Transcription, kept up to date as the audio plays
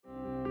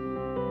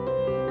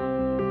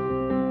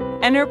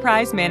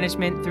Enterprise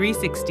Management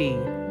 360,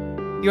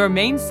 your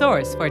main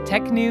source for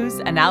tech news,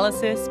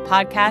 analysis,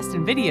 podcasts,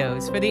 and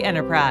videos for the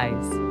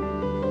enterprise.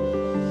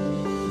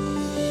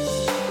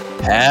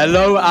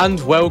 Hello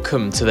and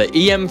welcome to the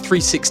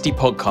EM360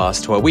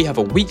 podcast, where we have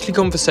a weekly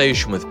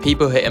conversation with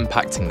people who are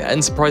impacting the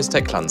enterprise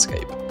tech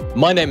landscape.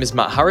 My name is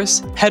Matt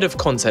Harris, head of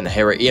content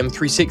here at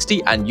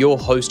EM360 and your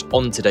host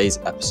on today's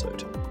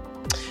episode.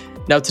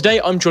 Now today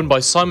I'm joined by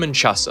Simon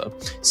Chasser,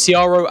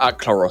 CRO at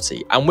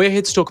Claroty, and we're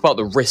here to talk about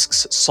the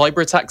risks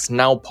cyber attacks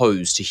now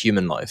pose to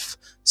human life.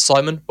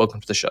 Simon, welcome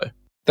to the show.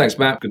 Thanks,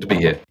 Matt. Good to be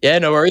here. Yeah,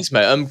 no worries,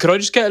 mate. Could I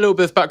just get a little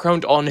bit of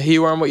background on who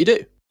you are and what you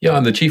do? Yeah,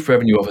 I'm the Chief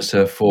Revenue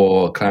Officer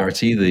for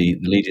Claroty, the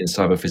leading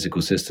cyber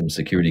physical systems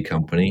security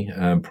company.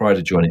 Prior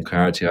to joining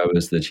Claroty, I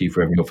was the Chief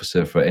Revenue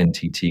Officer for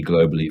NTT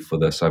globally for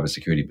the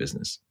cybersecurity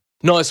business.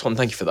 Nice one,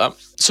 thank you for that.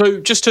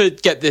 So just to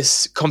get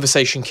this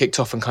conversation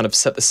kicked off and kind of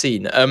set the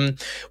scene,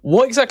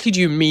 what exactly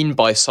do you mean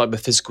by cyber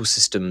physical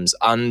systems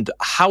and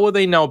how are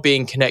they now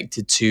being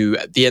connected to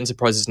the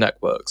enterprise's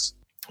networks?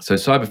 So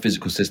cyber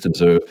physical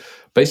systems are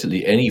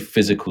basically any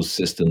physical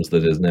systems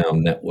that is now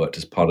networked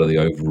as part of the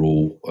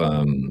overall,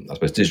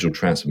 digital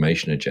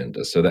transformation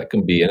agenda. So that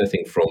can be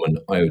anything from an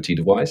IoT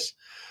device,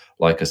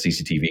 like a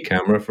CCTV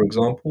camera, for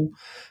example,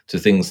 to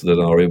things that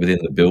are within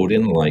the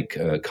building, like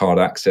card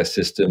access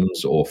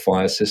systems or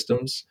fire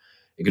systems.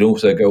 It can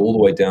also go all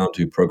the way down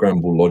to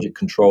programmable logic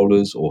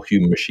controllers or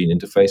human-machine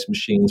interface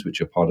machines, which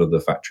are part of the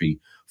factory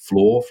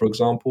floor, for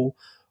example,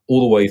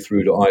 all the way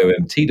through to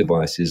IoMT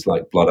devices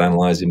like blood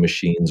analyzing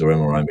machines or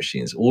MRI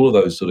machines, all of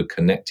those sort of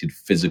connected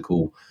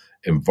physical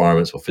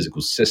environments or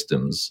physical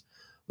systems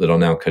that are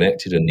now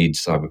connected and need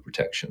cyber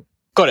protection.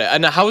 Got it.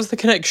 And how has the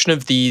connection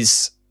of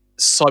these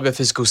cyber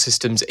physical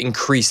systems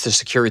increased the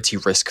security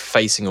risk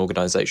facing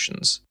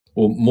organizations?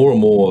 Well, more and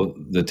more,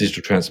 the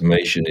digital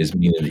transformation is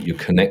meaning that you're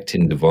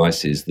connecting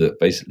devices that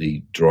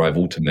basically drive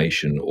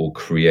automation or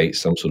create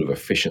some sort of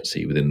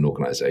efficiency within an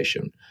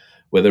organization.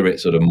 Whether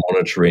it's sort of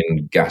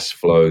monitoring gas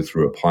flow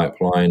through a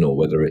pipeline, or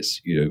whether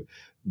it's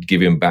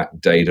giving back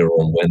data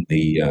on when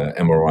the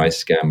MRI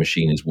scan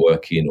machine is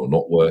working or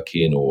not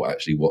working, or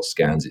actually what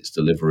scans it's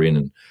delivering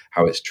and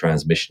how it's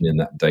transmissioning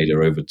that data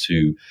over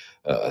to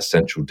a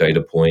central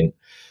data point,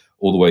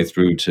 all the way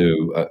through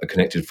to a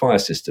connected fire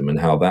system and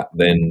how that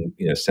then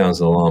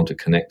sounds an alarm to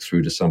connect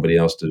through to somebody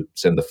else to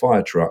send the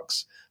fire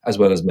trucks, as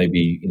well as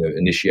maybe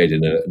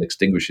initiating an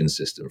extinguishing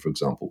system, for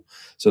example.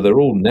 So they're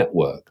all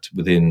networked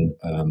within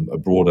a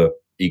broader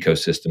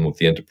ecosystem of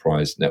the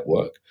enterprise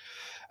network.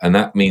 And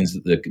that means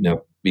that they're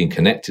now being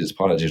connected as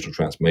part of digital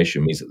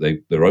transformation means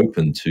that they're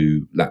open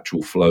to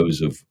lateral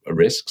flows of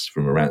risks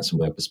from a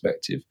ransomware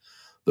perspective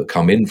that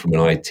come in from an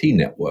IT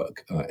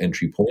network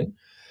entry point,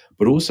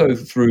 but also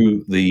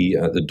through the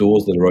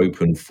doors that are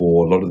open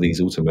for a lot of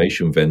these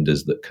automation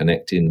vendors that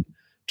connect in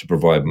to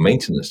provide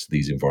maintenance to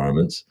these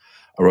environments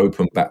are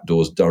open back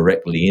doors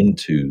directly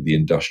into the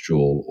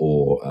industrial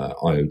or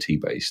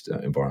IoT-based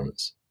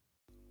environments.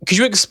 Could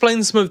you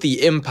explain some of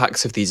the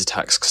impacts of these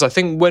attacks? Because I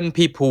think when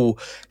people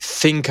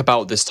think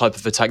about this type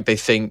of attack, they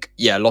think,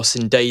 loss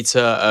in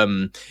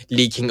data,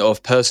 leaking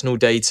of personal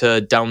data,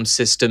 down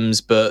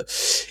systems. But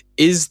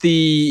is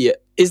the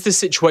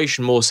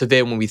situation more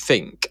severe than we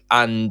think?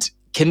 And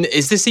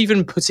is this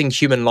even putting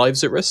human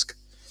lives at risk?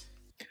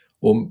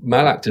 Well,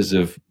 malactors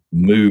have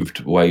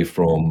moved away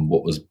from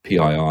what was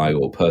PII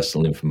or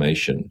personal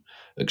information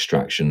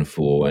extraction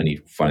for any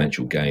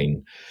financial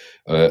gain.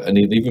 And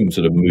it even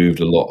sort of moved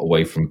a lot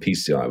away from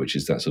PCI, which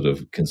is that sort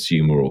of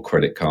consumer or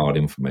credit card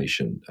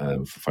information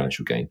for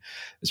financial gain.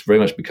 It's very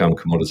much become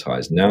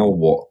commoditized. Now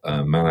what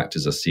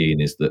malactors are seeing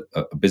is that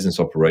a business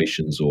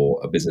operations or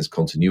a business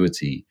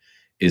continuity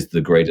is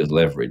the greatest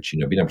leverage,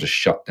 being able to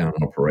shut down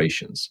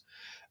operations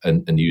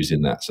and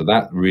using that. So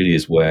that really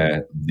is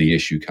where the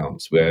issue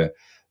comes, where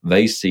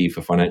they see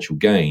for financial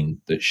gain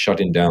that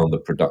shutting down the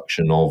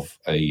production of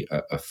a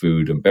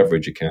food and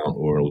beverage account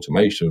or an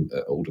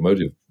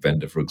automotive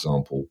vendor, for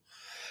example,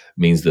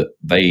 means that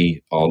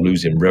they are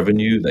losing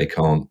revenue. They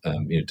can't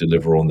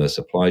deliver on their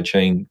supply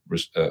chain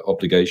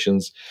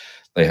obligations.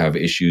 They have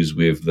issues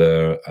with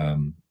their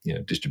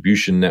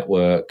distribution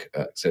network,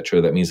 etc.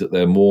 That means that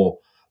they're more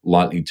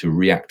likely to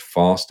react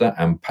faster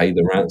and pay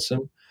the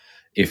ransom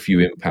if you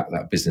impact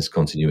that business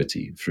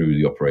continuity through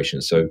the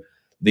operation. So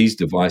these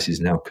devices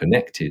now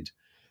connected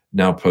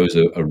now pose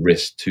a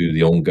risk to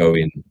the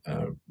ongoing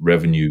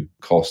revenue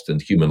cost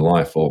and human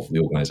life of the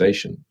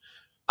organization.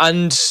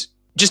 And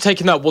just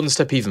taking that one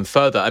step even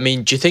further, I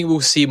mean, do you think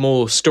we'll see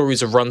more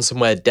stories of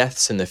ransomware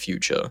deaths in the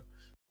future?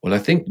 Well, I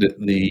think that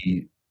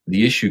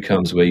the issue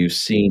comes where you've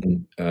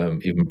seen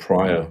even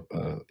prior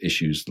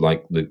issues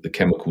like the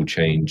chemical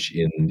change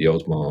in the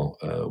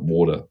Osmar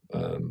water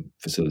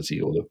facility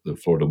or the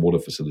Florida water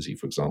facility,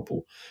 for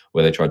example,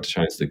 where they tried to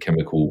change the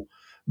chemical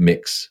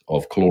mix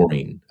of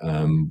chlorine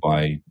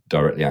by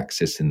directly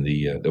accessing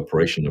the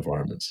operation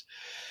environments.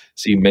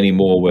 See many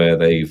more where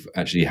they've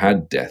actually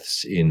had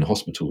deaths in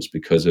hospitals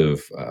because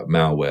of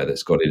malware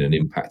that's got in and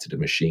impacted a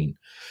machine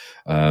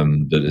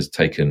that has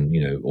taken,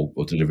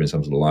 or delivering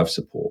some sort of life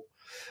support.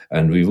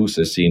 And we've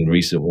also seen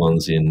recent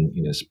ones in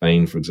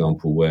Spain, for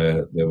example,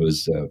 where there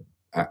was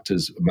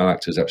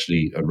malactors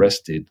actually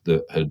arrested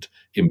that had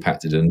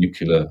impacted a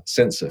nuclear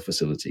sensor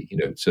facility.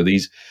 So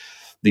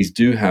these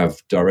do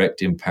have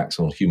direct impacts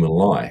on human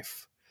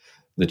life.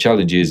 The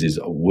challenge is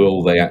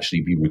will they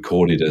actually be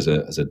recorded as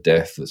a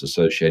death that's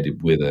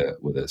associated with a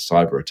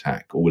cyber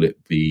attack, or will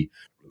it be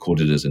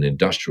recorded as an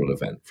industrial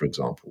event, for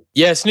example?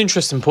 Yeah, it's an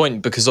interesting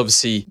point because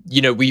obviously,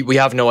 we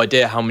have no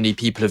idea how many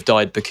people have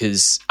died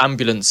because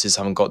ambulances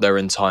haven't got there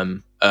in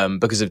time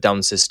because of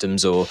down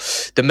systems, or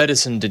the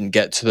medicine didn't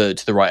get to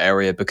the right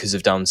area because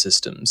of down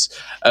systems.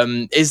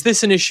 Is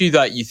this an issue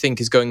that you think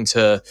is going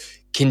to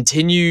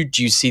continue?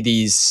 Do you see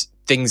these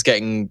things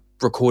getting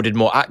recorded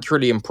more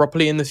accurately and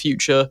properly in the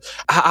future?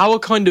 How are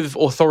kind of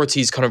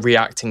authorities kind of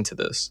reacting to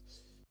this?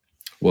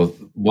 Well,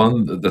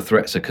 the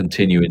threats are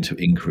continuing to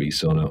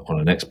increase on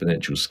an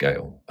exponential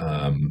scale.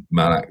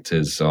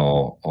 Malactors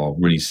are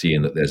really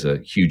seeing that there's a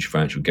huge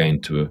financial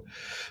gain to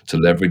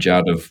leverage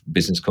out of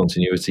business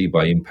continuity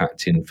by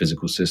impacting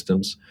physical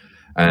systems,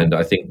 and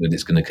I think that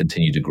it's going to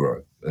continue to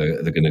grow.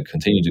 They're going to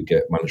continue to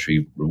get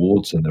monetary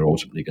rewards, and they're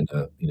ultimately going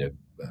to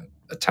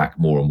attack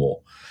more and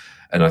more.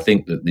 And I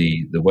think that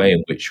the way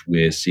in which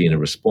we're seeing a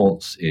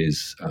response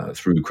is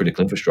through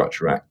Critical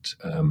Infrastructure Act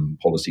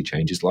policy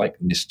changes like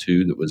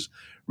NIS2 that was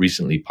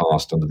recently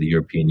passed under the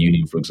European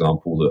Union, for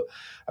example, that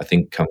I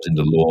think comes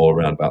into law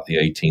around about the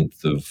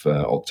 18th of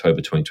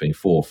October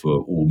 2024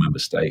 for all member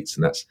states.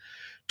 And that's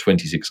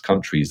 26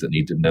 countries that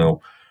need to now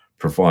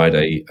provide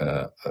a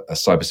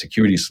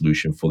cybersecurity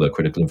solution for their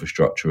critical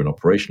infrastructure and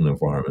operational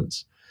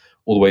environments,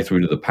 all the way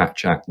through to the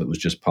Patch Act that was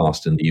just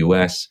passed in the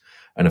US,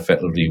 and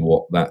effectively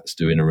what that's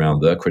doing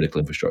around their critical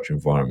infrastructure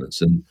environments.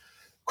 And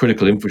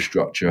critical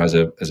infrastructure has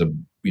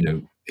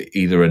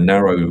either a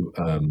narrow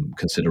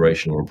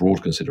consideration or a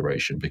broad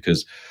consideration,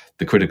 because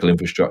the critical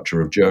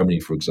infrastructure of Germany,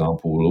 for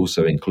example, will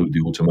also include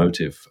the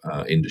automotive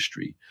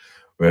industry,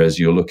 whereas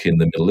you'll look in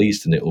the Middle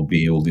East and it will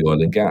be all the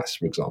oil and gas,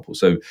 for example.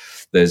 So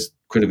there's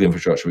critical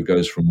infrastructure that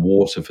goes from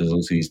water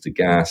facilities to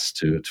gas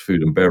to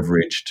food and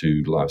beverage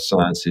to life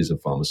sciences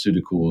and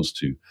pharmaceuticals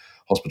to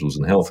hospitals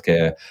and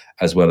healthcare,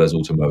 as well as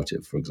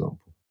automotive, for example.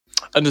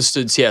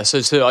 Understood. Yeah.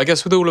 So I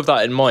guess with all of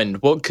that in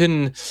mind, what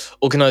can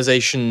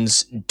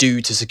organizations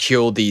do to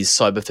secure these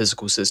cyber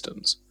physical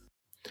systems?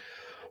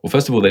 Well,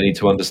 first of all, they need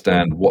to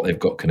understand what they've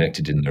got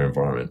connected in their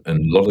environment. And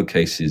a lot of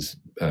cases,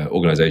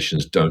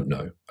 organizations don't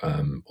know.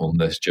 On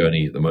this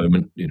journey at the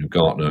moment,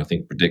 Gartner, I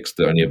think, predicts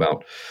that only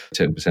about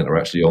 10% are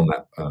actually on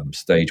that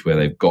stage where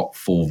they've got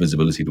full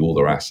visibility to all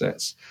their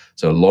assets.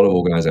 So a lot of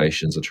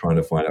organizations are trying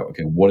to find out,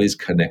 okay, what is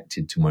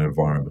connected to my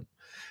environment?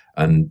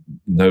 And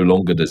no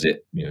longer does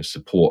it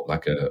support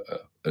like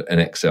an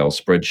Excel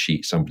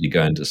spreadsheet, somebody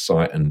going to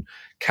site and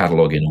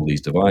cataloging all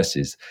these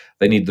devices.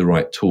 They need the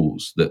right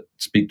tools that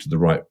speak to the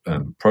right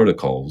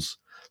protocols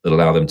that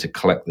allow them to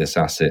collect this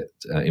asset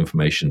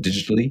information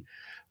digitally.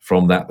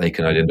 From that, they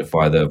can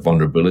identify their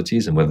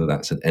vulnerabilities, and whether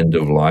that's an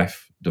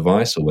end-of-life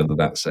device or whether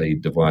that's a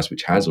device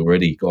which has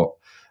already got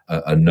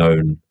a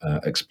known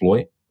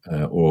exploit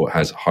or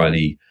has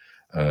highly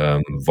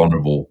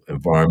vulnerable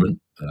environment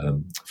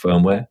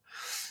firmware.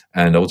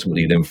 And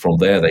ultimately, then from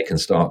there, they can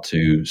start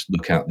to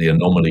look at the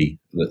anomaly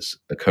that's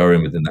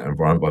occurring within that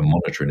environment by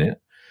monitoring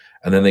it.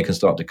 And then they can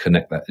start to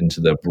connect that into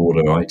their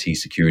broader IT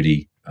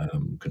security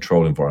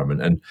control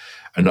environment,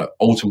 and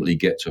ultimately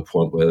get to a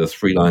point where the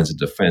three lines of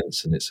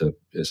defense, and it's a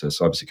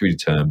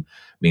cybersecurity term,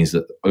 means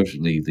that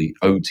ultimately the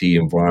OT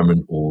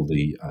environment or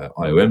the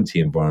IOMT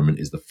environment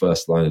is the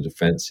first line of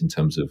defense in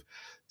terms of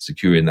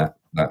securing that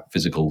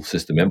physical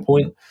system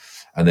endpoint.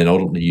 And then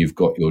ultimately you've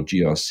got your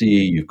GRC,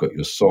 you've got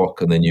your SOC,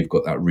 and then you've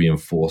got that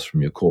reinforced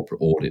from your corporate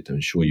audit to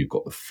ensure you've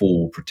got the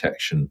full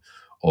protection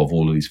of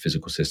all of these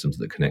physical systems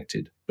that are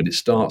connected. But it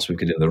starts with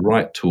getting the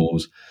right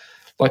tools,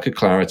 like a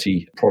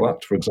Clarity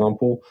product, for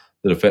example,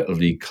 that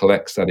effectively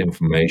collects that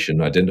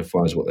information,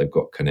 identifies what they've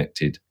got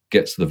connected,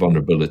 gets to the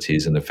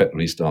vulnerabilities, and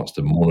effectively starts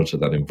to monitor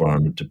that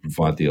environment to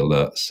provide the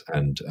alerts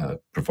and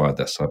provide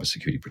that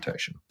cybersecurity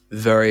protection.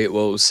 Very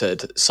well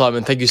said.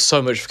 Simon, thank you so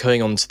much for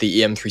coming on to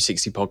the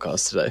EM360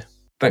 podcast today.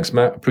 Thanks,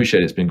 Matt. Appreciate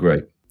it. It's been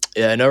great.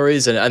 Yeah, no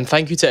worries. And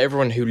thank you to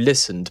everyone who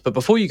listened. But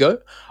before you go,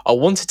 I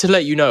wanted to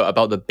let you know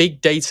about the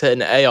Big Data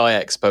and AI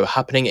Expo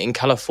happening in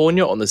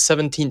California on the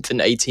 17th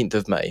and 18th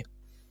of May.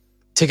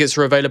 Tickets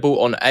are available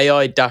on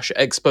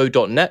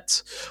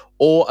ai-expo.net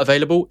or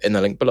available in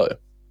the link below.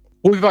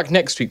 We'll be back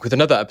next week with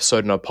another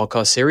episode in our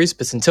podcast series.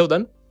 But until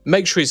then,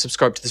 make sure you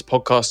subscribe to this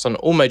podcast on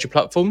all major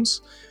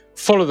platforms.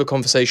 Follow the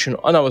conversation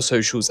on our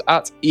socials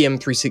at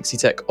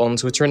EM360Tech on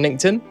Twitter and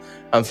LinkedIn.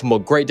 And for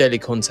more great daily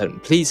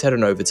content, please head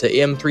on over to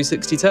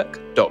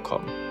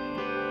em360tech.com.